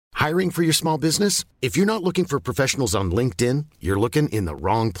Hiring for your small business? If you're not looking for professionals on LinkedIn, you're looking in the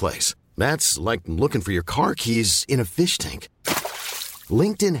wrong place. That's like looking for your car keys in a fish tank.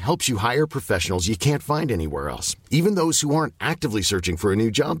 LinkedIn helps you hire professionals you can't find anywhere else, even those who aren't actively searching for a new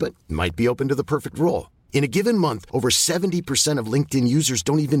job but might be open to the perfect role. In a given month, over 70% of LinkedIn users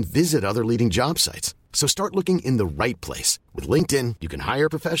don't even visit other leading job sites. So start looking in the right place. With LinkedIn, you can hire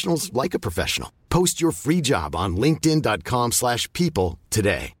professionals like a professional. Post your free job on linkedin.com/people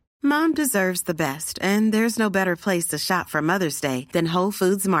today. Mom deserves the best, and there's no better place to shop for Mother's Day than Whole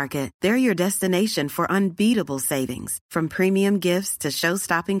Foods Market. They're your destination for unbeatable savings, from premium gifts to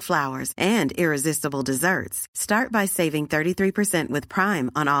show-stopping flowers and irresistible desserts. Start by saving 33% with Prime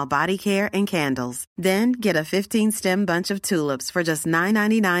on all body care and candles. Then get a 15-stem bunch of tulips for just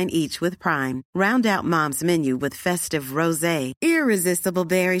 $9.99 each with Prime. Round out Mom's menu with festive rosé, irresistible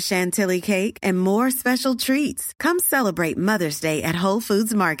berry chantilly cake, and more special treats. Come celebrate Mother's Day at Whole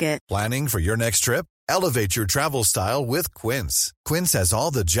Foods Market. Planning for your next trip? Elevate your travel style with Quince. Quince has all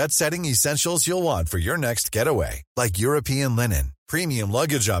the jet-setting essentials you'll want for your next getaway, like European linen, premium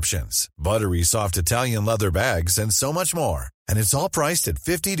luggage options, buttery soft Italian leather bags, and so much more. And it's all priced at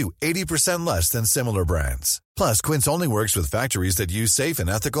 50 to 80% less than similar brands. Plus, Quince only works with factories that use safe and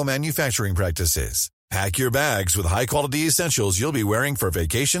ethical manufacturing practices. Pack your bags with high-quality essentials you'll be wearing for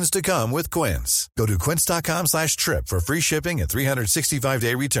vacations to come with Quince. Go to quince.com/trip for free shipping and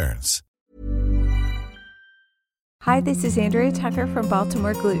 365-day returns. Hi, this is Andrea Tucker from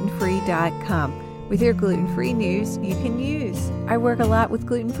BaltimoreGlutenFree.com with your gluten-free news you can use. I work a lot with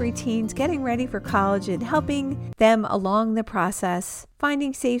gluten-free teens getting ready for college and helping them along the process,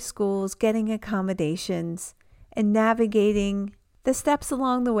 finding safe schools, getting accommodations, and navigating the steps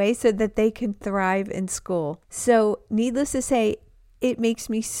along the way so that they can thrive in school. So needless to say, it makes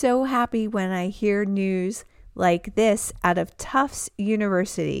me so happy when I hear news like this out of Tufts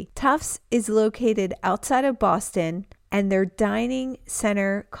University. Tufts is located outside of Boston, and their dining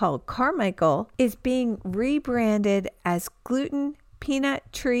center called Carmichael is being rebranded as gluten, peanut,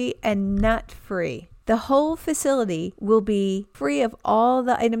 tree, and nut free. The whole facility will be free of all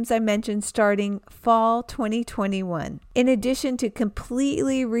the items I mentioned starting fall 2021. In addition to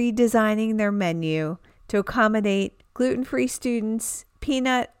completely redesigning their menu to accommodate gluten-free students,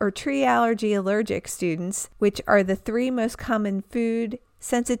 peanut or tree allergy allergic students, which are the three most common food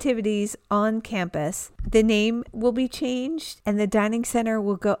sensitivities on campus, the name will be changed and the dining center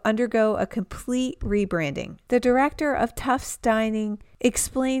will undergo a complete rebranding. The director of Tufts Dining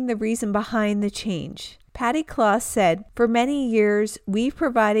explained the reason behind the change. Patty Kloss said, "For many years, we've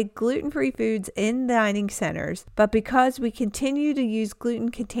provided gluten-free foods in dining centers, but because we continue to use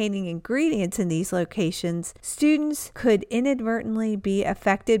gluten-containing ingredients in these locations, students could inadvertently be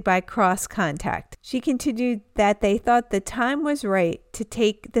affected by cross-contact." She continued that they thought the time was right to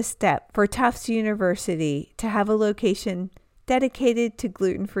take the step for Tufts University to have a location dedicated to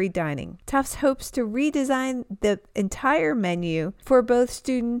gluten-free dining. Tufts hopes to redesign the entire menu for both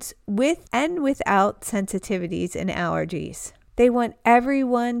students with and without sensitivities and allergies. They want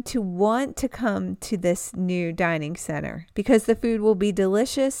everyone to want to come to this new dining center because the food will be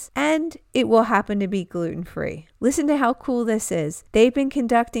delicious and it will happen to be gluten-free. Listen to how cool this is. They've been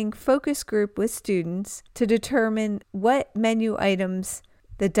conducting focus group with students to determine what menu items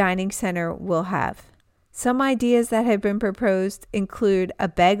the dining center will have. Some ideas that have been proposed include a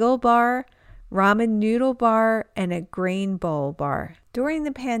bagel bar, ramen noodle bar, and a grain bowl bar. During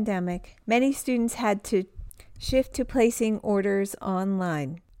the pandemic, many students had to shift to placing orders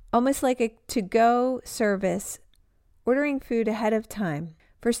online, almost like a to-go service, ordering food ahead of time.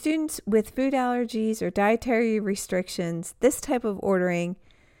 For students with food allergies or dietary restrictions, this type of ordering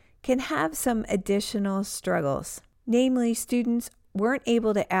can have some additional struggles. Namely, students weren't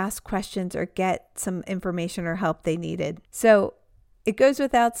able to ask questions or get some information or help they needed. So it goes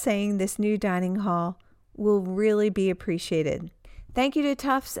without saying this new dining hall will really be appreciated. Thank you to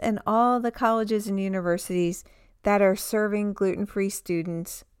Tufts and all the colleges and universities that are serving gluten-free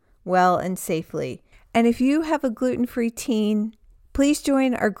students well and safely. And if you have a gluten-free teen, please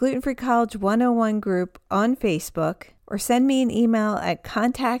join our Gluten-Free College 101 group on Facebook or send me an email at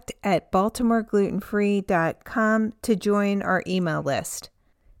contact@baltimoreglutenfree.com to join our email list.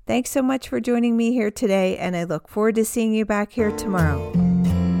 Thanks so much for joining me here today, and I look forward to seeing you back here tomorrow.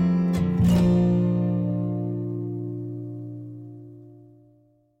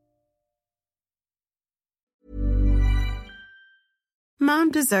 Mom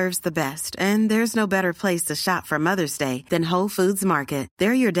Mom deserves the best, and there's no better place to shop for Mother's Day than Whole Foods Market.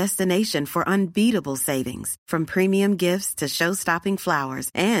 They're your destination for unbeatable savings, from premium gifts to show-stopping flowers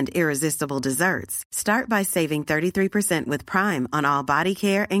and irresistible desserts. Start by saving 33% with Prime on all body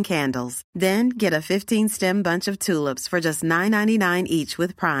care and candles. Then get a 15-stem bunch of tulips for just $9.99 each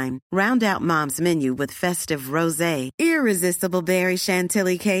with Prime. Round out Mom's menu with festive rosé, irresistible berry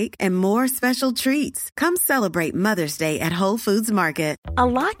chantilly cake, and more special treats. Come celebrate Mother's Day at Whole Foods Market. A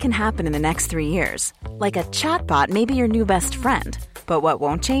lot can happen in the next 3 years. Like a chatbot may be your new best friend. But what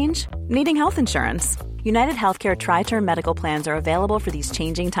won't change? Needing health insurance. United Healthcare Tri-Term Medical Plans are available for these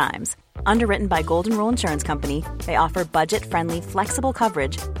changing times. Underwritten by Golden Rule Insurance Company, they offer budget-friendly, flexible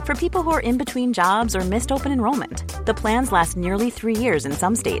coverage for people who are in between jobs or missed open enrollment. The plans last nearly 3 years in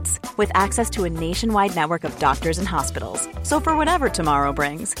some states, with access to a nationwide network of doctors and hospitals. So for whatever tomorrow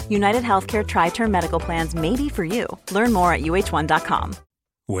brings, United Healthcare Tri-Term Medical Plans may be for you. Learn more at uh1.com.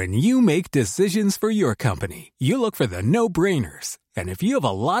 When you make decisions for your company, you look for the no-brainers. And if you have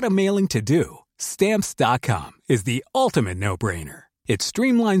a lot of mailing to do, Stamps.com is the ultimate no-brainer. It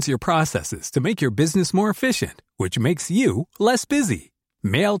streamlines your processes to make your business more efficient, which makes you less busy.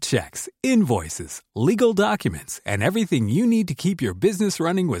 Mail checks, invoices, legal documents, and everything you need to keep your business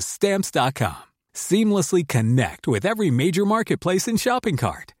running with Stamps.com. Seamlessly connect with every major marketplace and shopping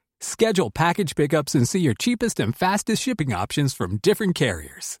cart. Schedule package pickups and see your cheapest and fastest shipping options from different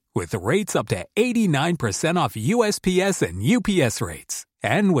carriers, with rates up to 89% off USPS and UPS rates.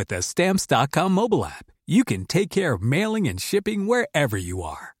 And with the Stamps.com mobile app, you can take care of mailing and shipping wherever you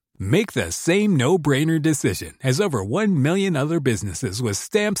are. Make the same no-brainer decision as over 1 million other businesses with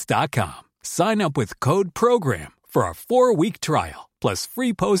Stamps.com. Sign up with code PROGRAM for a 4-week trial, plus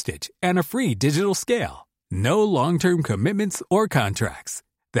free postage and a free digital scale. No long-term commitments or contracts.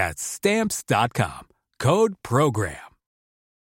 That's Stamps.com. Code PROGRAM.